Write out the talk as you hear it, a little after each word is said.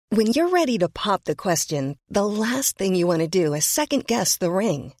When you're ready to pop the question, the last thing you want to do is second-guess the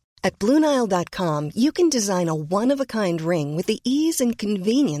ring. At BlueNile.com, you can design a one-of-a-kind ring with the ease and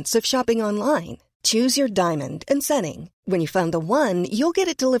convenience of shopping online. Choose your diamond and setting. When you find the one, you'll get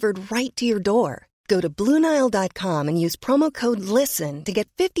it delivered right to your door. Go to BlueNile.com and use promo code LISTEN to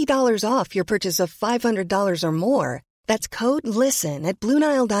get $50 off your purchase of $500 or more. That's code LISTEN at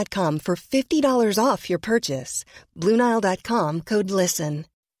BlueNile.com for $50 off your purchase. BlueNile.com, code LISTEN.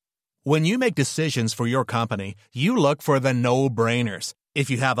 When you make decisions for your company, you look for the no-brainers.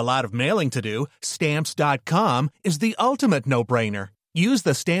 If you have a lot of mailing to do, Stamps.com is the ultimate no-brainer. Use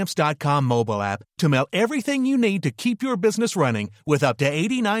the Stamps.com mobile app to mail everything you need to keep your business running with up to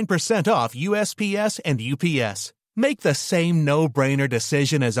 89% off USPS and UPS. Make the same no-brainer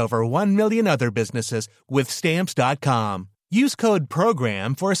decision as over 1 million other businesses with Stamps.com. Use code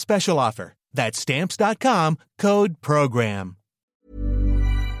PROGRAM for a special offer. That's Stamps.com, code PROGRAM.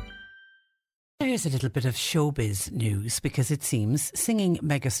 Here's a little bit of showbiz news, because it seems singing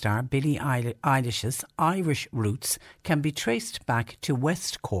megastar Billie Eilish's Irish roots can be traced back to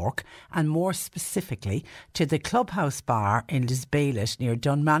West Cork, and more specifically to the Clubhouse Bar in Lisbailet near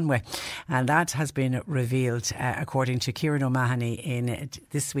Dunmanway. And that has been revealed according to Kieran O'Mahony in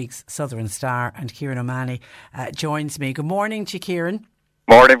this week's Southern Star. And Kieran O'Mahony joins me. Good morning to you, Kieran.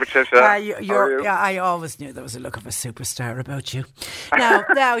 Morning, Patricia. How are you? I always knew there was a look of a superstar about you.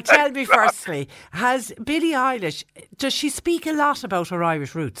 Now, tell me firstly, has Billie Eilish, does she speak a lot about her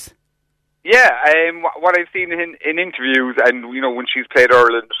Irish roots? Yeah, what I've seen in interviews, and you know, when she's played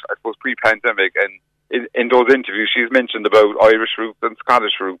Ireland, I suppose pre-pandemic, and in those interviews, she's mentioned about Irish roots and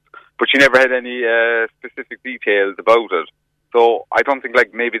Scottish roots, but she never had any specific details about it. So I don't think,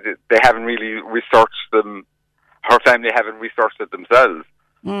 like, maybe they haven't really researched them. Her family haven't researched it themselves.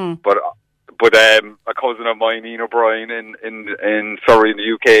 But a cousin of mine, Ian O'Brien, in Surrey in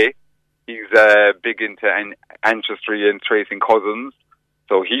the UK, he's big into ancestry and tracing cousins.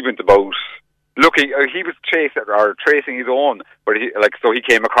 So he went about looking. He was tracing his own, but he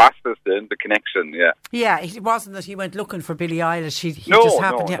came across this then, the connection. Yeah, it wasn't that he went looking for Billie Eilish. He just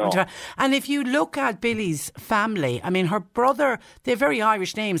happened to. And if you look at Billie's family, I mean, her brother, they're very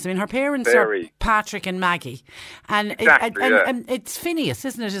Irish names. I mean, her parents are Patrick and Maggie, and and it's Phineas,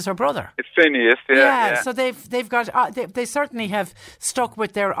 isn't it? Is her brother? It's Phineas. Yeah. So they've got they certainly have stuck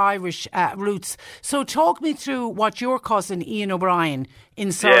with their Irish roots. So talk me through what your cousin Ian O'Brien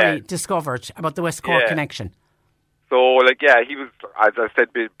in Surrey discovered about the West Cork connection. So, he was, as I said,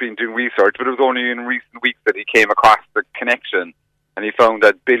 been doing research, but it was only in recent weeks that he came across the connection, and he found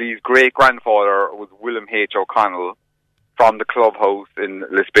that Billie's great-grandfather was William H. O'Connell from the clubhouse in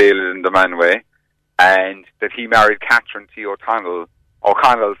Lisbailet in the Manway, and that he married Catherine T. O'Connell,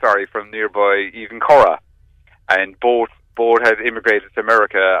 from nearby Evencurra, and both had immigrated to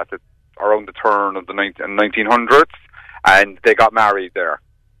America around the turn of the 1900s, and they got married there.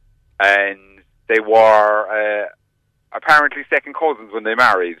 And they were apparently second cousins when they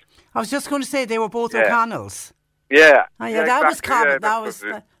married. I was just going to say they were both O'Connells. Yeah. That was common.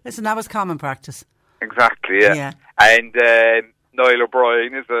 That was common practice. Exactly, yeah. And Niall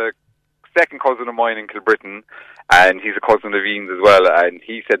O'Brien is a second cousin of mine in Kilbrittain, and he's a cousin of Ian's as well. And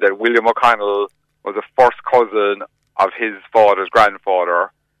he said that William O'Connell was the first cousin of his father's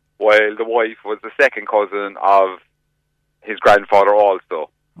grandfather, while the wife was the second cousin of his grandfather also.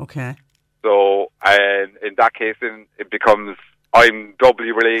 Okay. So, and in that case, then it becomes I'm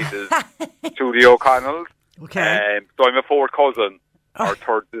doubly related to the O'Connells. Okay. So I'm a fourth cousin, or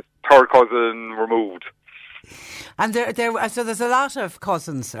third cousin removed. And so there's a lot of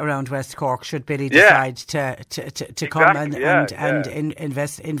cousins around West Cork. Should Billie decide to come and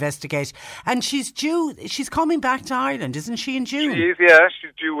investigate, and she's coming back to Ireland, isn't she, in June? She is, yeah.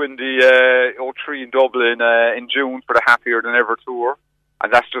 She's due in the O3 in Dublin in June for the Happier Than Ever tour,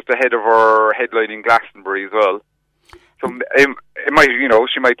 and that's just ahead of her headlining Glastonbury as well. So it might,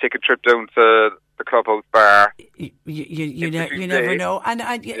 she might take a trip down to the Clubhouse Bar. You never know,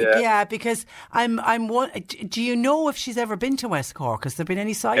 and because do you know if she's ever been to West Cork? Has there been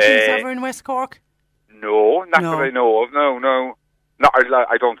any sightings ever in West Cork? No, not that I know of. No,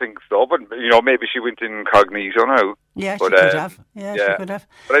 I don't think so. But maybe she went incognito now. Yeah, she could have. Yeah, she could have.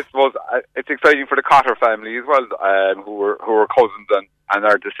 But I suppose it's exciting for the Cotter family as well, who are cousins and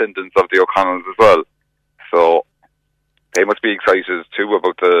are descendants of the O'Connells as well. So they must be excited too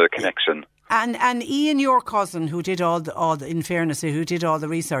about the connection. And Ian, your cousin, who did all the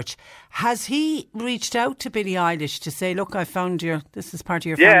research, has he reached out to Billie Eilish to say, look, I found this is part of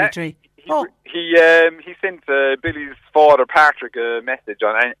your family tree? He sent Billie's father, Patrick, a message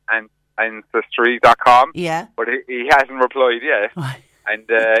on Ancestry.com. Yeah. But he hasn't replied yet. And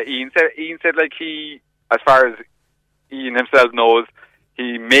Ian said like he, as far as Ian himself knows,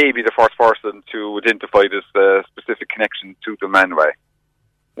 he may be the first person to identify this specific connection to the Manway.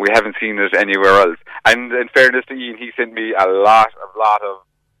 We haven't seen it anywhere else. And in fairness to Ian, he sent me a lot of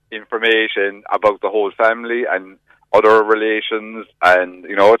information about the whole family and other relations, and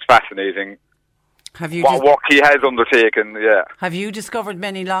it's fascinating. Have you what work he has undertaken? Yeah. Have you discovered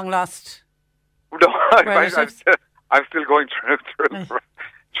many long lost? No, I'm still going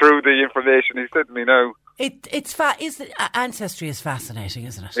through the information he sent me now. Ancestry is fascinating,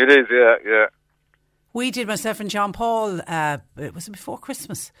 isn't it? It is, yeah. We did, myself and John Paul, it was before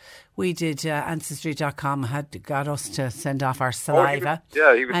Christmas, we did Ancestry.com, got us to send off our saliva.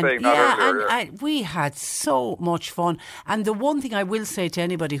 He was saying that earlier. And we had so much fun. And the one thing I will say to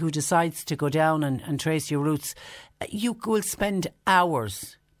anybody who decides to go down and trace your roots, you will spend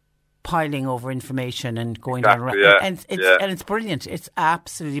hours piling over information and going down around. Yeah, and it's brilliant. It's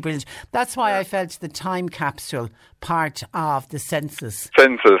absolutely brilliant. That's why I felt the time capsule part of the census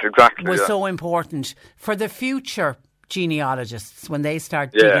exactly was so important for the future genealogists when they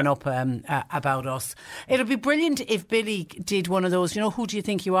start digging up about us. It'll be brilliant if Billy did one of those, who do you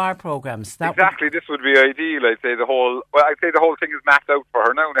think you are programs. This would be ideal. I'd say the whole thing is mapped out for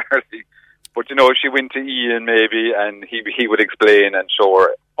her now, nearly. But if she went to Ian maybe, and he would explain and show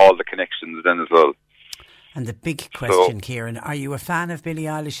her all the connections then as well. And the big question, Kieran, are you a fan of Billie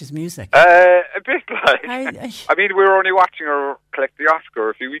Eilish's music? A bit like. I mean, we were only watching her collect the Oscar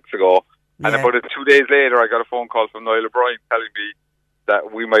a few weeks ago, and about 2 days later, I got a phone call from Niall O'Brien telling me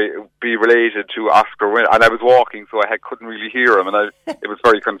that we might be related to Oscar winner. And I was walking, so I couldn't really hear him, and it was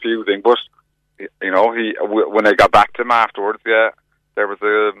very confusing. But when I got back to him afterwards, there was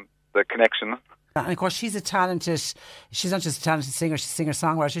the connection. And of course, she's not just a talented singer, she's a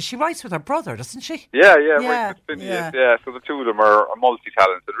singer-songwriter. She writes with her brother, doesn't she? Yeah, right with Phineas, so the two of them are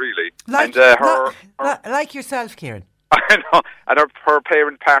multi-talented, really. Like yourself, Kieran. I know, and her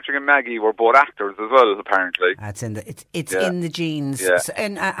parents, Patrick and Maggie, were both actors as well, apparently. It's in the genes. Yeah. So,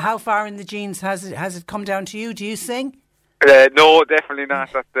 and how far in the genes has it come down to you? Do you sing? No, definitely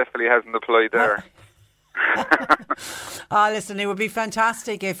not. That definitely hasn't applied there. Listen, it would be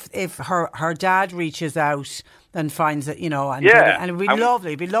fantastic if her dad reaches out and finds it, and it would be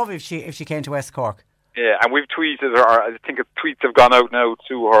lovely. It'd be lovely if she came to West Cork. Yeah, and we've tweeted her. I think tweets have gone out now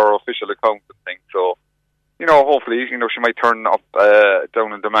to her official account and things. So, hopefully, she might turn up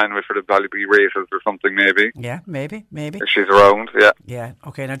down in the Manway for the Ballybee races or something, maybe. Yeah, maybe. If she's around, yeah. Yeah,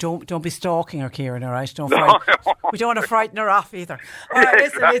 okay. Now, don't be stalking her, Kieran, all right? We don't want to frighten her off either. All right,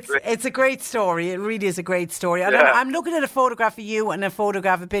 listen, exactly. It's a great story. It really is a great story. And I'm looking at a photograph of you and a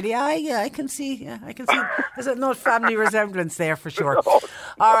photograph of Billy. I can see. There's a family resemblance there for sure.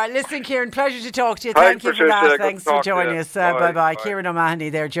 All right, listen, Kieran, pleasure to talk to you. Thank you for that. Thanks for joining us. Bye-bye. Kieran O'Mahony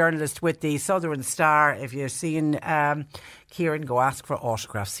there, journalist with the Southern Star. If you're seeing Kieran, go ask for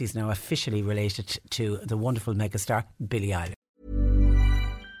autographs. He's now officially related to the wonderful megastar Billie Eilish.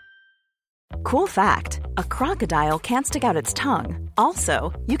 Cool fact, a crocodile can't stick out its tongue.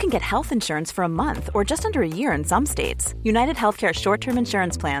 Also, you can get health insurance for a month or just under a year in some states. United Healthcare short-term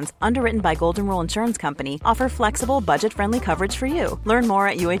insurance plans, underwritten by Golden Rule Insurance Company, offer flexible, budget-friendly coverage for you. Learn more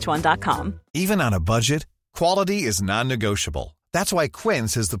at uh1.com. Even on a budget, quality is non-negotiable. That's why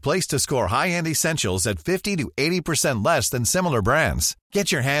Quince is the place to score high-end essentials at 50 to 80% less than similar brands.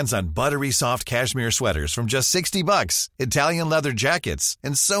 Get your hands on buttery soft cashmere sweaters from just $60, Italian leather jackets,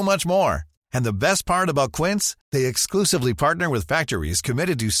 and so much more. And the best part about Quince, they exclusively partner with factories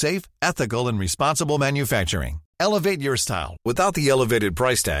committed to safe, ethical, and responsible manufacturing. Elevate your style without the elevated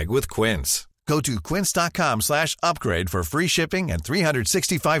price tag with Quince. Go to quince.com/upgrade for free shipping and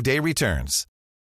 365-day returns.